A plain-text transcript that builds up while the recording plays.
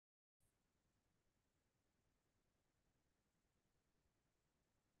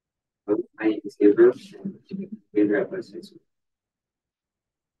My name is Gabriel, and I'm a grader at West High School.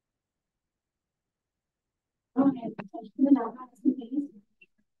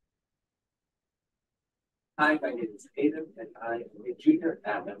 Hi, my name is Adam, and I am a junior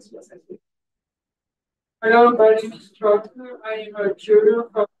at West High School. Hello, my name is Trevor. I am a junior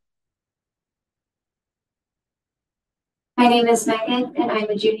from. My name is Megan, and I'm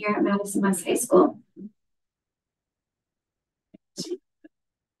a junior at Madison West High School.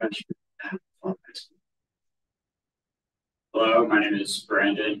 Hello, my name is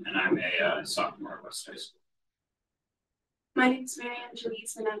Brandon, and I'm a sophomore at West High School. My name is Mary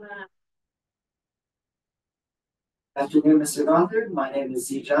Angelise, and I'm a. Afternoon, Mr. Gothard. My name is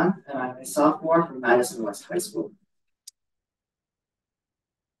Zijan, and I'm a sophomore from Madison West High School.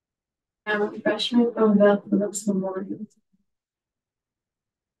 I'm a freshman from Bell Phillips Memorial.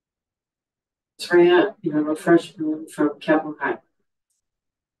 Freya, I'm a freshman from Capitol High.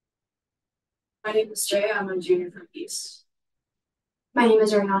 My name is Jay. I'm a junior from East. My name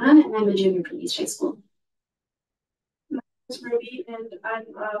is Ariana, and I'm a junior from East High School. My name is Ruby, and I'm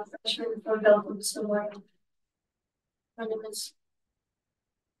a freshman from Bell Phillips Memorial. My name is.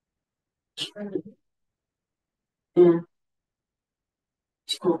 Yeah.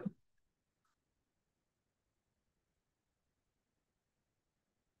 Cool.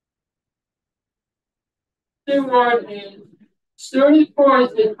 One is student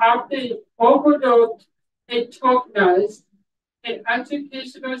voices often overlooked and tokenized in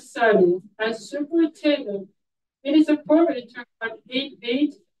educational settings. As superintendent, it is important to have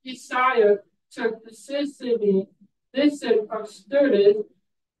innate desire to consistently listen from students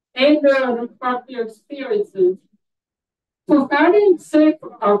and learn from their experiences. Providing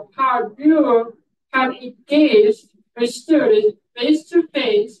example of how you have engaged with students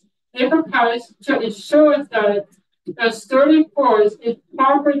face-to-face empathize to ensure that the student voice is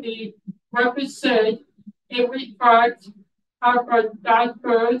properly represented and reflects our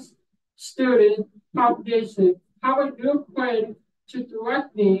diverse student population. How would you plan to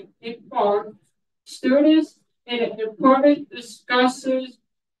directly inform students in important discussions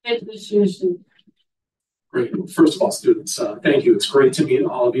and decisions? Great. Well, first of all, students, thank you. It's great to meet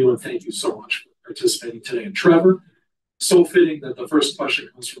all of you, and thank you so much for participating today. And Trevor, so fitting that the first question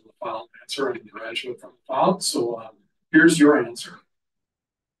comes from the file answer and the graduate from the file. So here's your answer.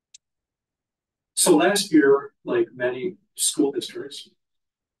 So last year, like many school districts,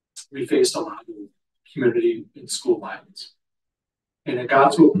 we faced a lot of community and school violence. And it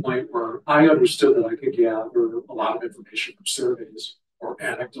got to a point where I understood that I could gather a lot of information from surveys or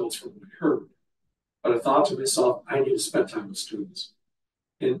anecdotes from what I heard. But I thought to myself, I need to spend time with students.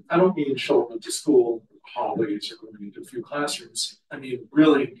 And I don't mean showing up to school hallways or going into a few classrooms. I mean,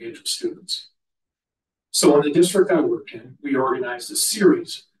 really engage with students. So in the district I work in, we organized a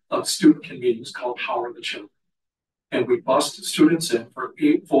series of student meetings called Power the Children. And we bussed students in for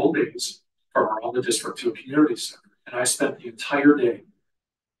 8 full days from around the district to a community center. And I spent the entire day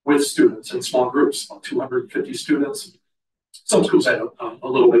with students in small groups, about 250 students. Some schools had a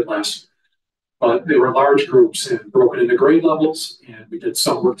little bit less, but they were large groups and broken into grade levels. And we did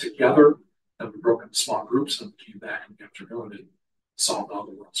some work together. Then we broke into small groups and came back in the afternoon and solved all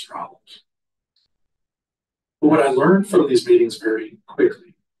the world's problems. But what I learned from these meetings very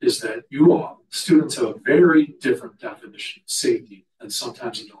quickly is that you all, students, have a very different definition of safety than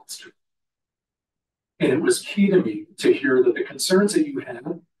sometimes adults do. And it was key to me to hear that the concerns that you had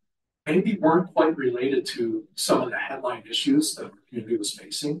maybe weren't quite related to some of the headline issues that our community was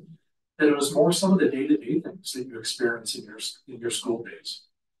facing, that it was more some of the day-to-day things that you experience in your school days.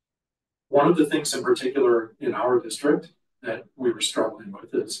 One of the things in particular in our district that we were struggling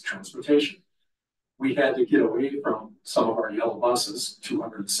with is transportation. We had to get away from some of our yellow buses,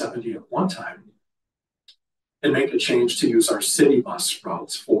 270 at one time, and make a change to use our city bus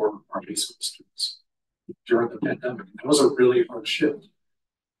routes for our high school students during the pandemic. That was a really hard shift.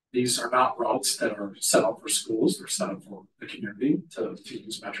 These are not routes that are set up for schools. They're set up for the community to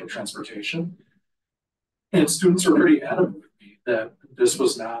use metro transportation. And students are pretty adamant with me that this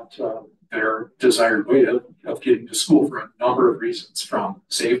was not their desired way of getting to school for a number of reasons, from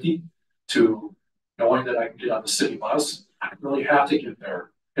safety to knowing that I can get on the city bus. I don't really have to get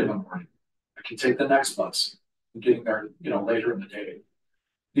there in the morning. I can take the next bus and getting there, later in the day.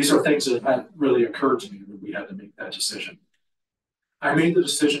 These are things that had really occurred to me when we had to make that decision. I made the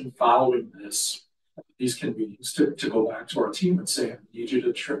decision following these convenings to go back to our team and say, I need you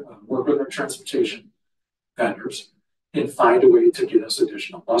to work with our transportation vendors and find a way to get us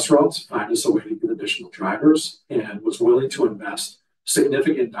additional bus routes, find us a way to get additional drivers, and was willing to invest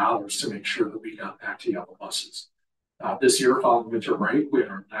significant dollars to make sure that we got back to yellow buses. This year, following winter break, we had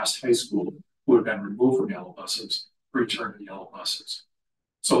our last high school who had been removed from yellow buses, returned to yellow buses.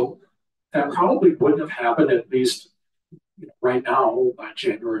 So that probably wouldn't have happened, at least right now, by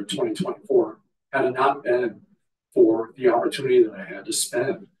January 2024, had it not been for the opportunity that I had to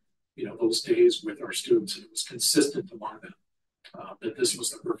spend, those days with our students. And it was consistent among them that this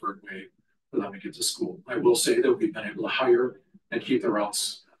was the preferred way for them to get to school. I will say that we've been able to hire and keep the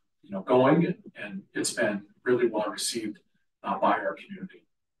routes, going, and it's been really well received by our community.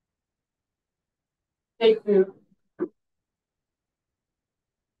 Thank you.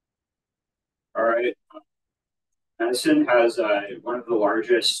 All right. Madison has one of the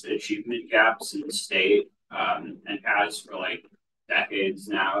largest achievement gaps in the state, and has for like decades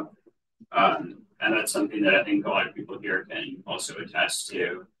now. And that's something that I think a lot of people here can also attest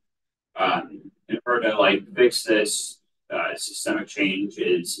to. In order to fix this, systemic change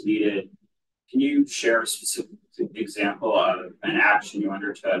is needed. Can you share a specific example of an action you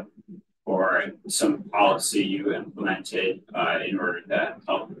undertook or some policy you implemented in order to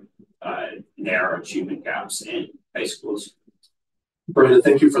help narrow achievement gaps in high schools? Brandon,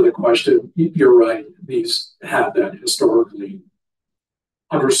 thank you for the question. You're right. These have been historically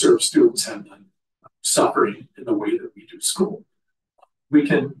underserved. Students have been suffering in the way that we do school. We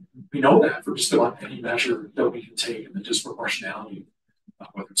know that for just about any measure that we can take in the disproportionality,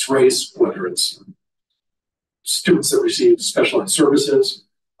 whether it's race, whether it's students that receive specialized services,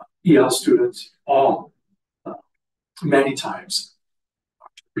 EL students, all many times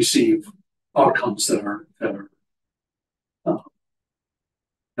receive outcomes that are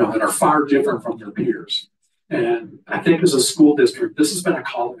far different from their peers. And I think as a school district, this has been a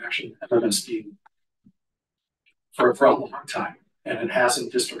call to action at MMSD for a long time, and it has in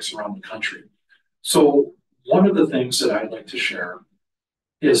districts around the country. So one of the things that I'd like to share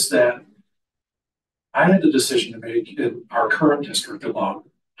is that I had the decision to make in our current district about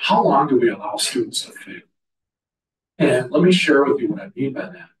how long do we allow students to fail. And let me share with you what I mean by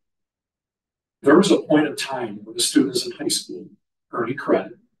that. There was a point of time where the students in high school earning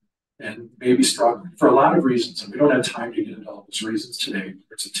credit and maybe struggling for a lot of reasons, and we don't have time to get into all those reasons today,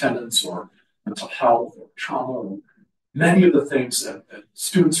 whether it's attendance or mental health or trauma, or many of the things that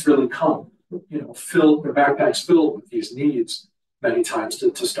students really come, fill their backpacks filled with these needs many times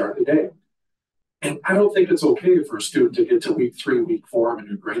to start the day. And I don't think it's okay for a student to get to week 3, week 4 of a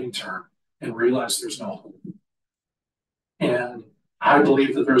new grading term and realize there's no hope. And I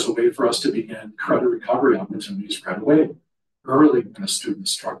believe that there's a way for us to begin credit recovery opportunities right away, early when a student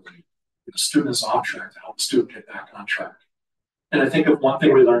is struggling. If a student is off track, to help the student get back on track. And I think of one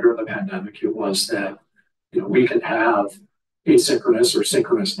thing we learned during the pandemic, it was that we can have asynchronous or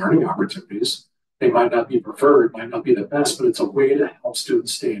synchronous learning opportunities. They might not be preferred, might not be the best, but it's a way to help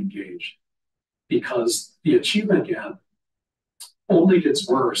students stay engaged. Because the achievement gap only gets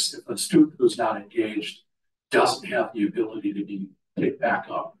worse if a student who's not engaged doesn't have the ability to be picked back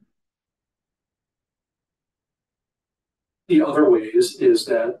up. The other ways is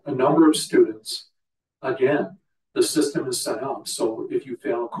that a number of students, again, the system is set up. So if you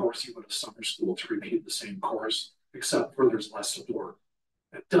fail a course, you go to summer school to repeat the same course, except for there's less support.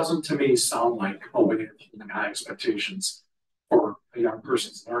 It doesn't, to me, sound like a way of holding high expectations for a young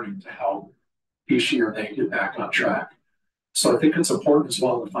person's learning to help he, she, or they get back on track. So I think it's important as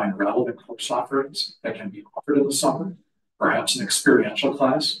well to find relevant course offerings that can be offered in the summer, perhaps an experiential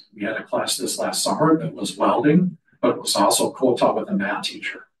class. We had a class this last summer that was welding, but it was also co-taught with a math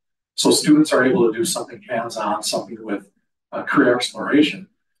teacher. So students are able to do something hands-on, something with career exploration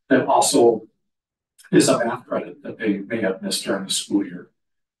that also is a math credit that they may have missed during the school year.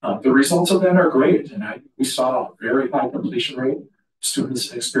 The results of that are great, and we saw a very high completion rate of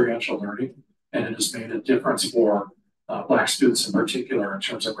students in experiential learning, and it has made a difference for Black students in particular in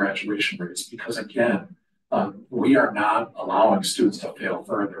terms of graduation rates, because again, we are not allowing students to fail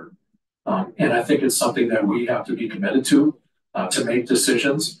further. And I think it's something that we have to be committed to make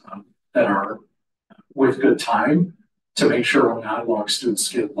decisions that are with good time to make sure we're not allowing students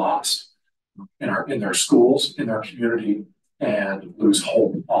to get lost in their schools, in their community, and lose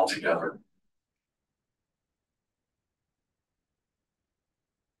hope altogether.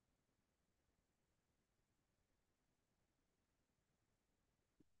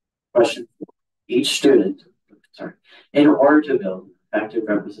 Question. Each student, in order to build effective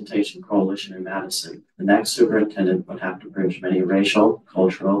representation coalition in Madison, the next superintendent would have to bridge many racial,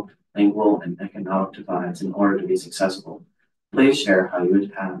 cultural, lingual, and economic divides in order to be successful. Please share how you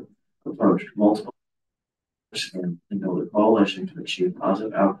would have approached multiple and build a coalition to achieve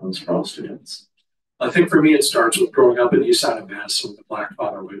positive outcomes for all students. I think for me, it starts with growing up in the east side of Madison with a Black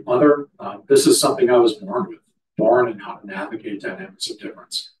father, white mother. This is something I was born with. born in how to navigate dynamics of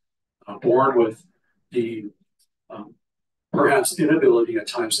difference. Born with the perhaps inability at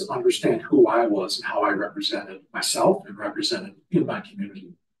times to understand who I was and how I represented myself and represented in my community.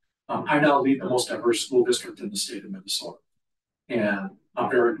 I now lead the most diverse school district in the state of Minnesota, and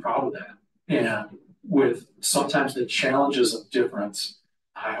I'm very proud of that. And with sometimes the challenges of difference,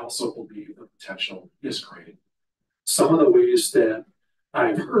 I also believe the potential is great. Some of the ways that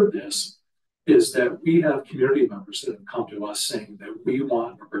I've heard this is that we have community members that have come to us saying that we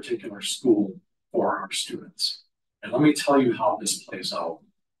want a particular school for our students. And let me tell you how this plays out.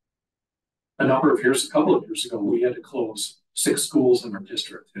 A couple of years ago, we had to close 6 schools in our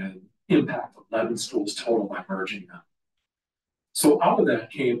district and impact 11 schools total by merging them. So out of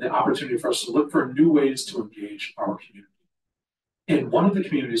that came the opportunity for us to look for new ways to engage our community. And one of the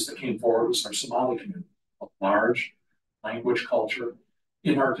communities that came forward was our Somali community, a large language culture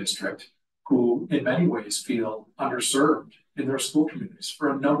in our district who in many ways feel underserved in their school communities for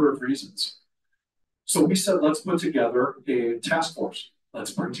a number of reasons. So we said, let's put together a task force.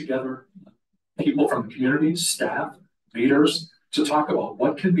 Let's bring together people from the community, staff, leaders, to talk about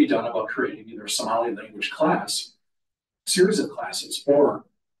what can be done about creating either a Somali language class, series of classes, or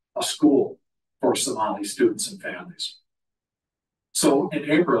a school for Somali students and families. So in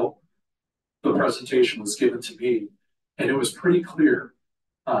April, the presentation was given to me, and it was pretty clear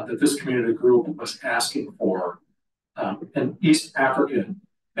that this community group was asking for an East African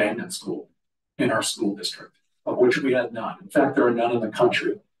magnet school in our school district, of which we had none. In fact, there are none in the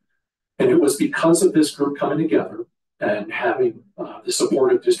country. And it was because of this group coming together and having the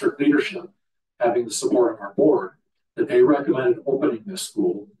support of district leadership, having the support of our board, that they recommended opening this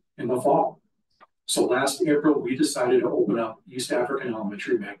school in the fall. So last April, we decided to open up East African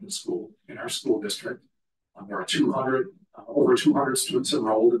Elementary Magnet School in our school district. There are over 200 students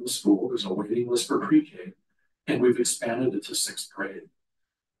enrolled in the school. There's a waiting list for pre-K, and we've expanded it to 6th grade.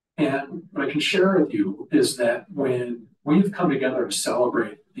 And what I can share with you is that when we've come together to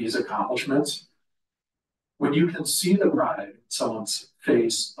celebrate these accomplishments, when you can see the pride in someone's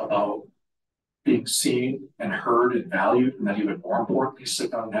face about being seen and heard and valued, and then even more importantly,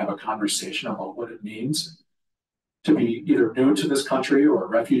 sit down and have a conversation about what it means to be either new to this country or a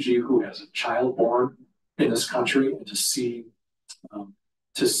refugee who has a child born in this country, and to see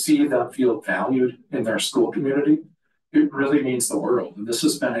them feel valued in their school community, it really means the world. And this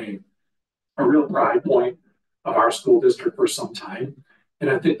has been a real pride point of our school district for some time. And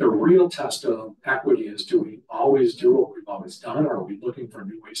I think the real test of equity is, do we always do what we've always done, or are we looking for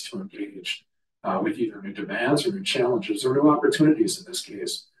new ways to engage with either new demands or new challenges or new opportunities in this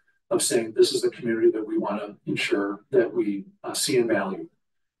case, of saying this is the community that we want to ensure that we see and value.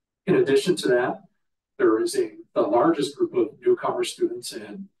 In addition to that, there is the largest group of newcomer students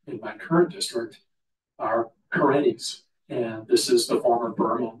in my current district are Karennis. And this is the former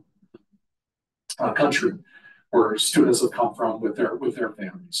Burma country where students have come from with their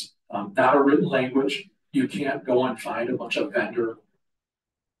families. Not a written language. You can't go and find a bunch of vendor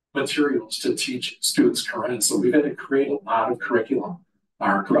materials to teach students Karen. So we've had to create a lot of curriculum.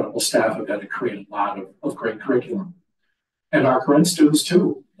 Our incredible staff have had to create a lot of great curriculum. And our Karen students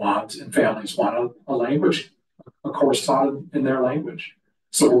too and families want a language, a course taught in their language.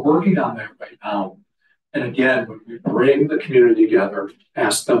 So we're working on that right now. And again, when we bring the community together,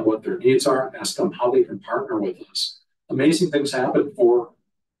 ask them what their needs are, ask them how they can partner with us, amazing things happen for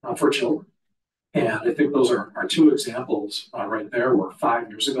children. And I think those are 2 examples right there, where 5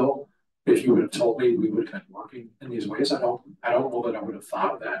 years ago, if you would have told me we would have been working in these ways, I don't know that I would have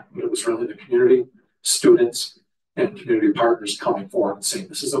thought of that. But it was really the community, students, and community partners coming forward and saying,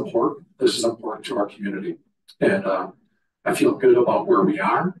 this is important to our community. And I feel good about where we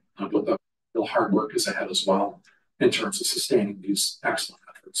are, but the real hard work is ahead as well in terms of sustaining these excellent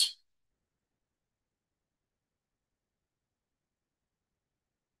efforts.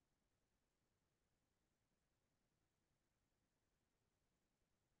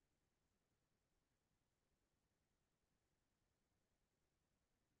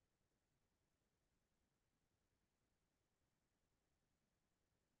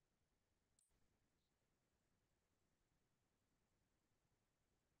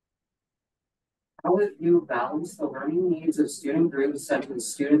 How would you balance the learning needs of student groups such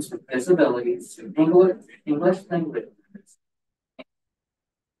as students with disabilities, English language,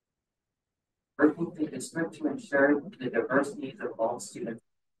 working with the district to ensure the diverse needs of all students?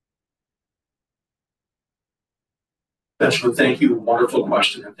 Benjamin, thank you. Wonderful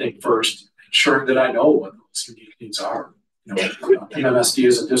question. I think first, ensuring that I know what those unique needs are. MMSD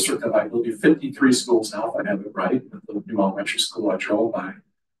is a district of, I believe, 53 schools now, if I have it right. The new elementary school I drove by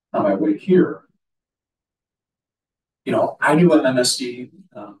on my way here. You know, I knew MMSD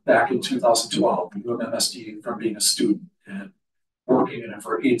back in 2012. I knew MMSD from being a student and working in it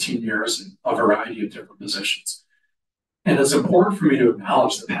for 18 years in a variety of different positions. And it's important for me to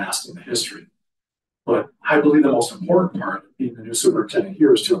acknowledge the past and the history. But I believe the most important part of being the new superintendent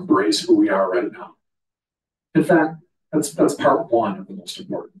here is to embrace who we are right now. In fact, that's part one of the most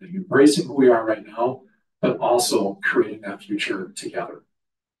important thing, embracing who we are right now, but also creating that future together.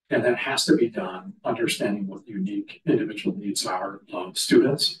 And that has to be done understanding what the unique individual needs are of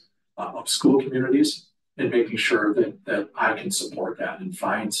students, of school communities, and making sure that I can support that and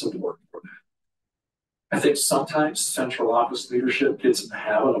find support for that. I think sometimes central office leadership gets in the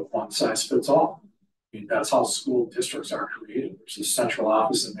habit of one size fits all. I mean, that's how school districts are created. There's a central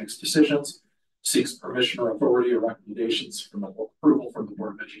office that makes decisions, seeks permission or authority or recommendations from the approval from the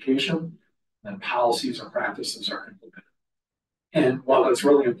Board of Education, and policies or practices are implemented. And while that's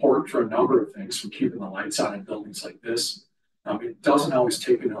really important for a number of things, from keeping the lights on in buildings like this, it doesn't always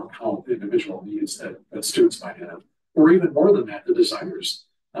take into account the individual needs that students might have, or even more than that, the desires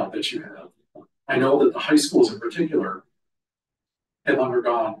that you have. I know that the high schools in particular have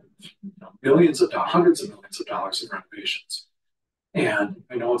undergone hundreds of millions of dollars of renovations. And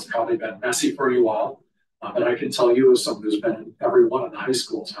I know it's probably been messy for you all, but I can tell you as someone who's been in every one of the high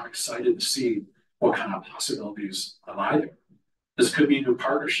schools, I'm excited to see what kind of possibilities lie there. This could be new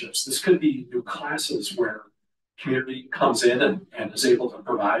partnerships. This could be new classes where community comes in and is able to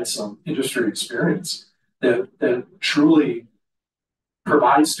provide some industry experience that truly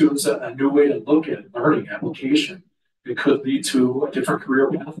provides students a new way to look at learning application. It could lead to a different career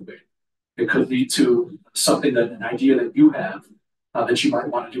pathway. It could lead to something an idea that you have that you might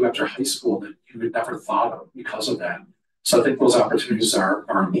want to do after high school that you had never thought of because of that. So I think those opportunities are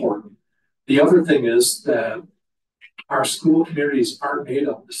important. The other thing is that our school communities aren't made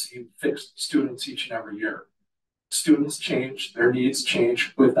up of the same fixed students each and every year. Students change, their needs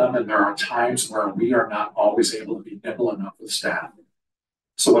change with them, and there are times where we are not always able to be nimble enough with staff.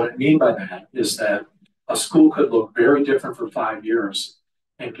 So what I mean by that is that a school could look very different for 5 years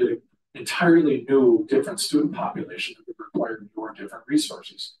and get an entirely new, different student population that would require new or different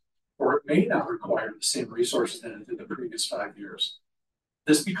resources. Or it may not require the same resources that it did the previous 5 years.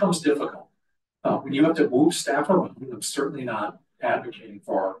 This becomes difficult. When you have to move staff around, I'm certainly not advocating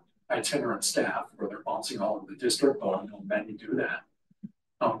for itinerant staff where they're bouncing all over the district, but I know many do that.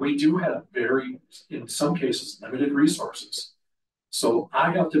 We do have in some cases, limited resources. So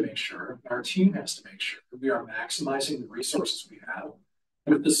I have to make sure, our team has to make sure that we are maximizing the resources we have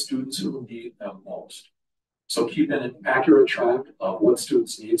with the students who need them most. So keeping an accurate track of what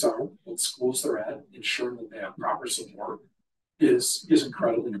students' needs are, what schools they're at, ensuring that they have proper support is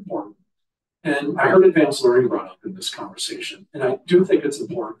incredibly important. And I heard advanced learning brought up in this conversation, and I do think it's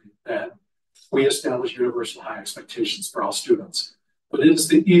important that we establish universal high expectations for all students. But it is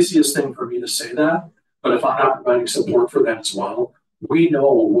the easiest thing for me to say that, but if I'm not providing support for that as well, we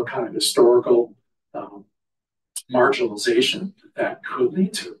know what kind of historical marginalization that could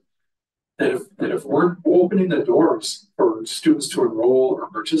lead to. That if we're opening the doors for students to enroll or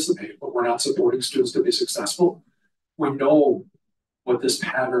participate, but we're not supporting students to be successful, we know what this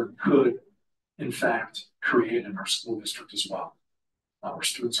pattern could in fact create in our school district as well. Where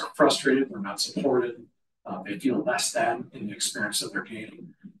students are frustrated, they're not supported, they feel less than in the experience that they're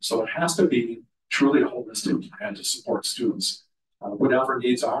gaining. So it has to be truly a holistic plan to support students, whatever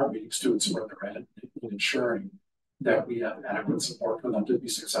needs are, meeting students where they're at, and ensuring that we have adequate support for them to be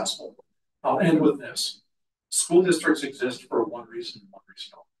successful. I'll end with this. School districts exist for one reason and one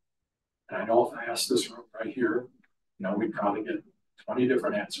reason only. And I know if I ask this room right here, we'd probably get 20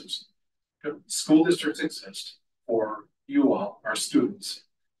 different answers. School districts exist for you all, our students,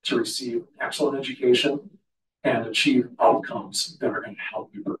 to receive excellent education and achieve outcomes that are going to help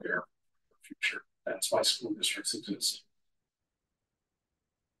you prepare for the future. That's why school districts exist.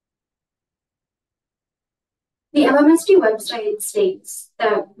 The MMSD website states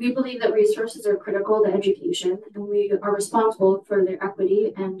that we believe that resources are critical to education and we are responsible for their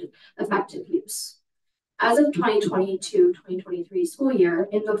equity and effective use. As of 2022-2023 school year,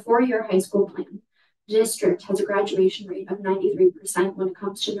 in the 4-year high school plan, the district has a graduation rate of 93% when it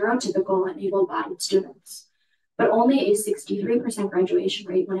comes to neurotypical and able-bodied students, but only a 63% graduation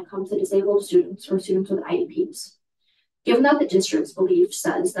rate when it comes to disabled students or students with IEPs. Given that the district's belief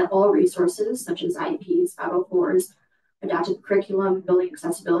says that all resources such as IEPs, 504s, adaptive curriculum, building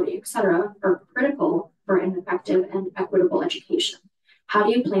accessibility, etc., are critical for an effective and equitable education, how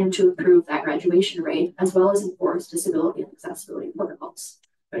do you plan to improve that graduation rate as well as enforce disability and accessibility protocols?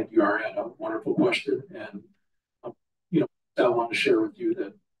 Thank you, Ariane. A wonderful question. And, I want to share with you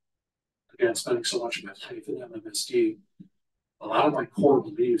that again, spending so much of my life in MMSD, a lot of my core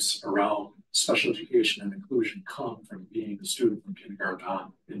beliefs around special education and inclusion come from being a student from kindergarten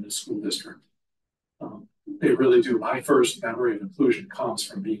on in the school district. They really do. My first memory of inclusion comes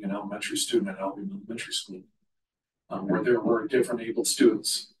from being an elementary student at Albion Elementary School, where there were different able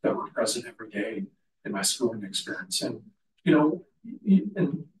students that were present every day in my schooling experience. And, you know,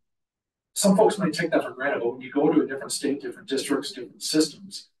 and some folks might take that for granted, but when you go to a different state, different districts, different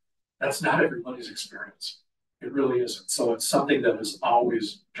systems, that's not everybody's experience. It really isn't. So it's something that has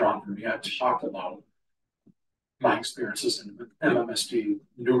always drawn from me. I've talked about my experiences in MMSD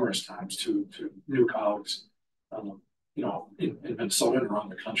numerous times to new colleagues, you know, in Minnesota and around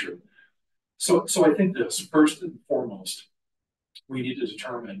the country. So I think this, first and foremost, we need to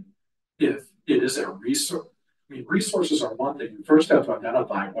determine if it is a resource. I mean, resources are one thing. You first have to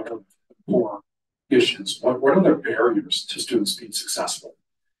identify what are the core issues. What are the barriers to students being successful?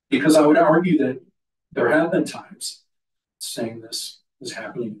 Because I would argue that there have been times, saying this is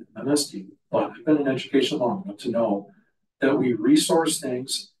happening in MMSD, but I've been in education long enough to know that we resource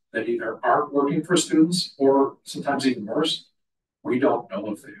things that either aren't working for students or sometimes even worse, we don't know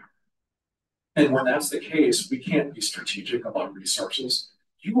if they are. And when that's the case, we can't be strategic about resources.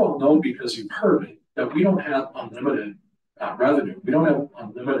 You all know, because you've heard it, that we don't have unlimited revenue. We don't have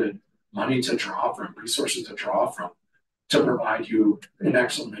unlimited money to draw from, resources to draw from, to provide you an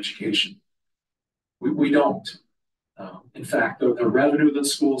excellent education. We don't. In fact, the revenue that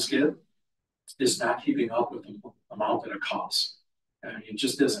schools get is not keeping up with the amount that it costs. I mean, it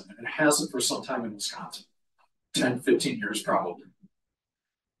just isn't. And it hasn't for some time in Wisconsin, 10, 15 years probably.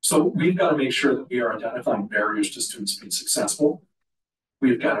 So we've got to make sure that we are identifying barriers to students being successful.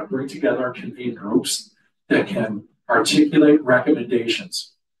 We've got to bring together and convene groups that can articulate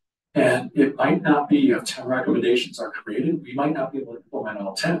recommendations. And it might not be if 10 recommendations are created, we might not be able to implement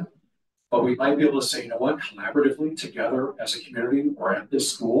all 10. But we might be able to say, you know what, collaboratively together as a community or at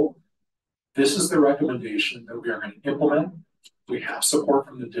this school, this is the recommendation that we are going to implement. We have support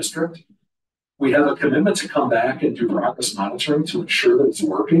from the district. We have a commitment to come back and do progress monitoring to ensure that it's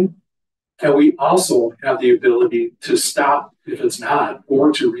working. And we also have the ability to stop if it's not,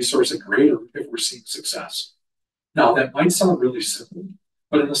 or to resource it greater if we're seeing success. Now, that might sound really simple,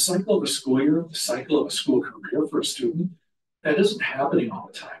 but in the cycle of a school year, the cycle of a school career for a student, that isn't happening all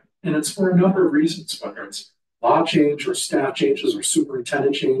the time. And it's for a number of reasons, whether it's law change or staff changes or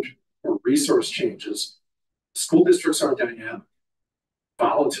superintendent change or resource changes. School districts are dynamic,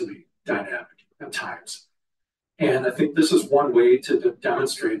 volatilely dynamic at times. And I think this is one way to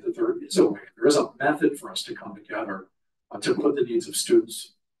demonstrate that there is a way, there is a method for us to come together to put the needs of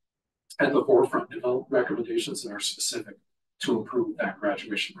students at the forefront, develop recommendations that are specific to improve that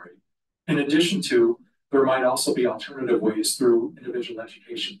graduation rate. In addition to, there might also be alternative ways through individual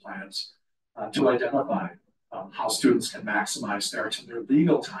education plans to identify how students can maximize their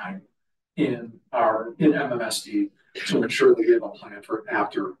legal time in MMSD to ensure that we have a plan for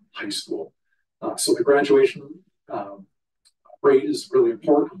after high school. So the graduation rate is really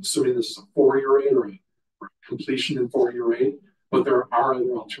important. I'm assuming this is a 4-year rate or a completion in 4-year rate, but there are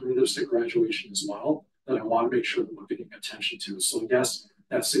other alternatives to graduation as well that I want to make sure that we're getting attention to. So yes,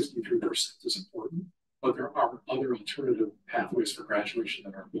 that 63% is important, but there are other alternative pathways for graduation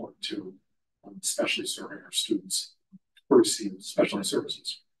that are important too, especially serving our students who receive special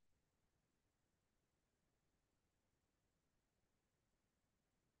services.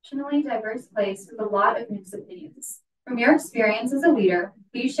 Diverse place with a lot of mixed opinions. From your experience as a leader,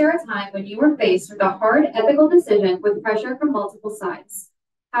 please share a time when you were faced with a hard ethical decision with pressure from multiple sides.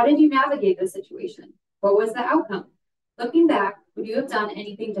 How did you navigate the situation? What was the outcome? Looking back, would you have done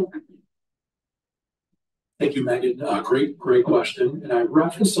anything differently? Thank you, Megan. Great question. And I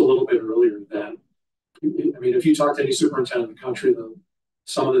referenced a little bit earlier that, I mean, if you talk to any superintendent in the country,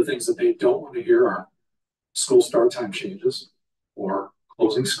 some of the things that they don't want to hear are school start time changes or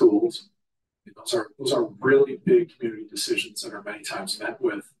closing schools. Those are really big community decisions that are many times met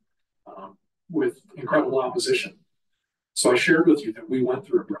with incredible opposition. So I shared with you that we went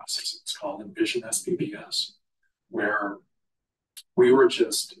through a process. It's called Envision SPPS, where we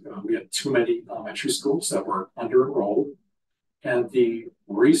had too many elementary schools that were under enrolled, and the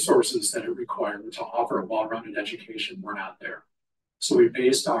resources that it required to offer a well-rounded education were not there. So we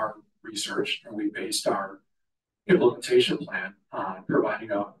based our research and we based our implementation plan on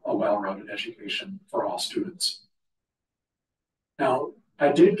providing a well-rounded education for all students. Now,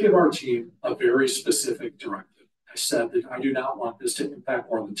 I did give our team a very specific directive. I said that I do not want this to impact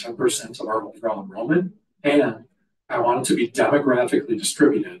more than 10% of our overall enrollment, and I want it to be demographically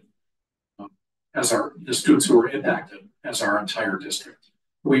distributed as the students who are impacted as our entire district.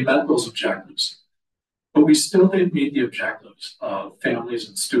 We met those objectives, but we still didn't meet the objectives of families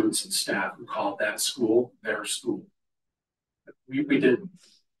and students and staff who called that school their school. We didn't.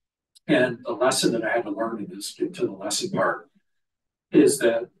 And the lesson that I had to learn in this, get to the lesson part, is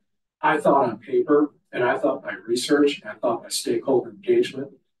that I thought on paper, and I thought by research, and I thought by stakeholder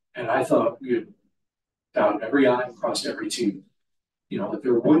engagement, and I thought we had dotted every I and crossed every T. You know, that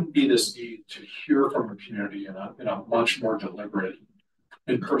there wouldn't be this need to hear from a community in a much more deliberate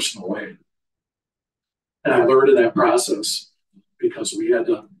and personal way. And I learned in that process because we had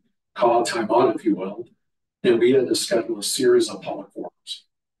to call a timeout, if you will, and we had to schedule a series of public forums.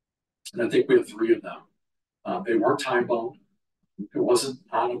 And I think we had 3 of them. They weren't time bound. It wasn't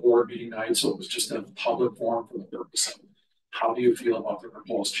on a board meeting night, so it was just a public forum for the purpose of how do you feel about the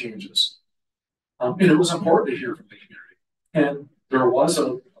proposed changes. And it was important to hear from the community. And there was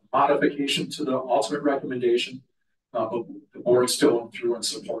a modification to the ultimate recommendation, but the board still went through and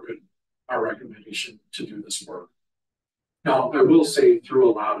supported our recommendation to do this work. Now, I will say through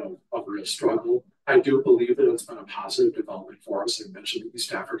a lot of real struggle, I do believe that it's been a positive development for us. I mentioned the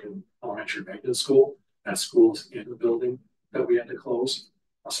East African Elementary Magnet School. That school is in the building that we had to close.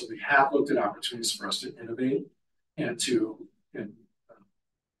 So we have looked at opportunities for us to innovate and to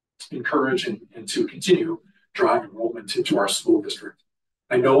encourage and to continue drive enrollment into our school district.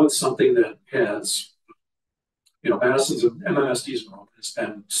 I know it's something that has, you know, Madison's MMSD's enrollment has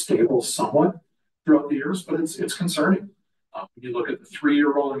been stable somewhat throughout the years, but it's concerning. When you look at the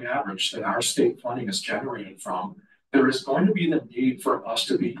 3-year rolling average that our state funding is generated from, there is going to be the need for us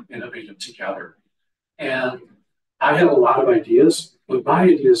to be innovative together. And I have a lot of ideas, but my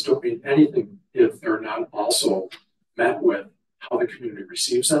ideas don't mean anything if they're not also met with how the community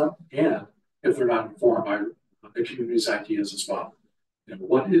receives them and if they're not informed by the community's ideas as well. You know,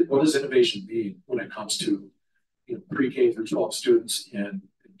 what does innovation mean when it comes to, you know, pre-K through 12 students in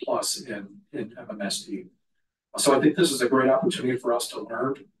MMSD? So I think this is a great opportunity for us to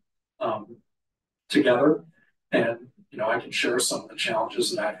learn together. And, you know, I can share some of the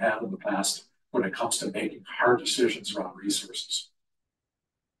challenges that I've had in the past when it comes to making hard decisions around resources.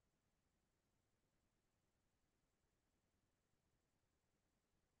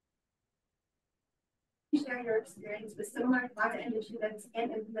 Share your experience with similar climate initiatives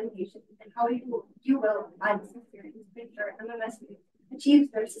and implementation, and how you will apply this experience to ensure MMSD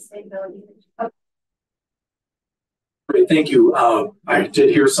achieves their sustainability. Great, thank you. I did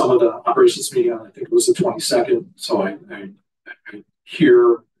hear some of the operations meeting on, I think it was the 22nd, so I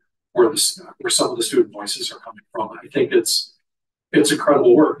hear where some of the student voices are coming from. I think it's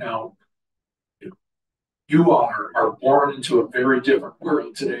incredible work. Now, you are born into a very different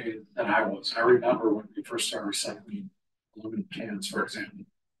world today than I was. I remember when we first started recycling aluminum cans, for example,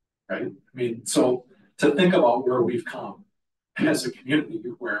 right? I mean, so to think about where we've come as a community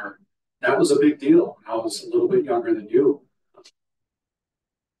where that was a big deal when I was a little bit younger than you.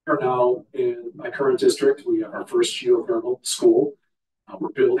 We're now in my current district, we have our first geothermal school. We're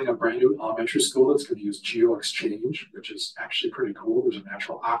building a brand new elementary school that's going to use geo-exchange, which is actually pretty cool. There's a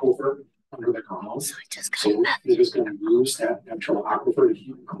natural aquifer under the ground. So we're just going to use that natural aquifer to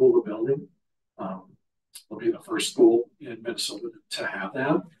heat and cool the building. We'll be the first school in Minnesota to have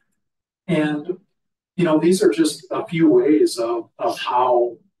that. And, you know, these are just a few ways of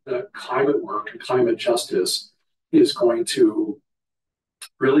how the climate work and climate justice is going to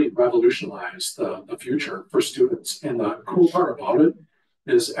really revolutionize the future for students. And the cool part about it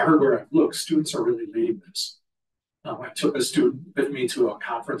is everywhere I look, students are really leading this. I took a student with me to a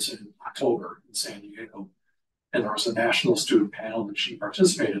conference in October in San Diego, and there was a national student panel that she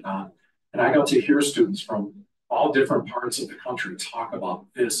participated on. And I got to hear students from all different parts of the country talk about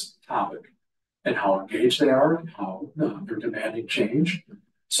this topic and how engaged they are and how they're demanding change.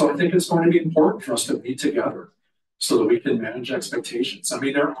 So I think it's going to be important for us to meet together so that we can manage expectations. I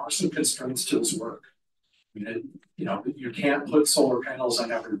mean, there are some constraints to this work. I mean, you know, you can't put solar panels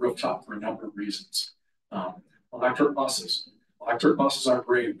on every rooftop for a number of reasons. Electric buses are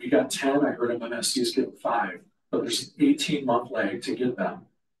great. We got 10, I heard MMSD's get 5, but there's an 18-month lag to get them.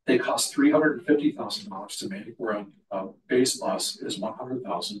 They cost $350,000 to make, where a base bus is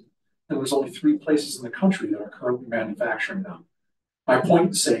 $100,000. And there's only 3 places in the country that are currently manufacturing them. My point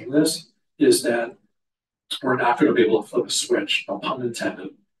in saying this is that we're not going to be able to flip a switch, no pun intended,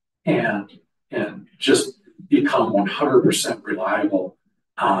 and just become 100% reliable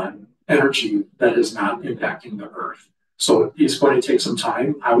on energy that is not impacting the earth. So it's going to take some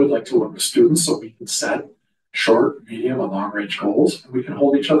time. I would like to work with students so we can set short, medium, and long range goals, and we can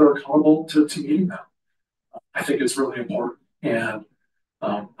hold each other accountable to meeting them. I think it's really important. And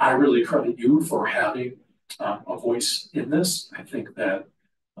I really credit you for having a voice in this. I think that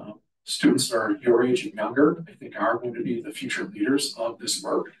students that are your age and younger, I think are going to be the future leaders of this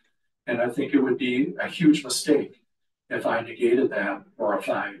work. And I think it would be a huge mistake if I negated that, or if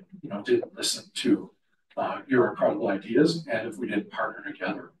I, didn't listen to your incredible ideas, and if we didn't partner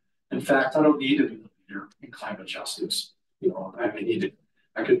together. In fact, I don't need to be the leader in climate justice.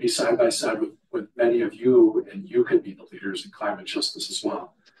 I could be side by side with many of you, and you could be the leaders in climate justice as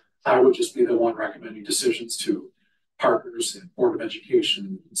well. I would just be the one recommending decisions to partners and Board of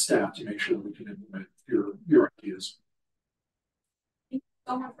Education and staff to make sure that we can implement your ideas. Thank you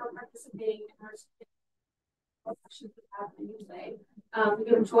so much for participating in our questions we have for you today.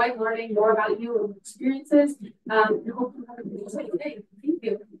 We enjoyed learning more about you and experiences. And hope you have a exciting day. Thank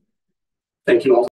you. Thank you all.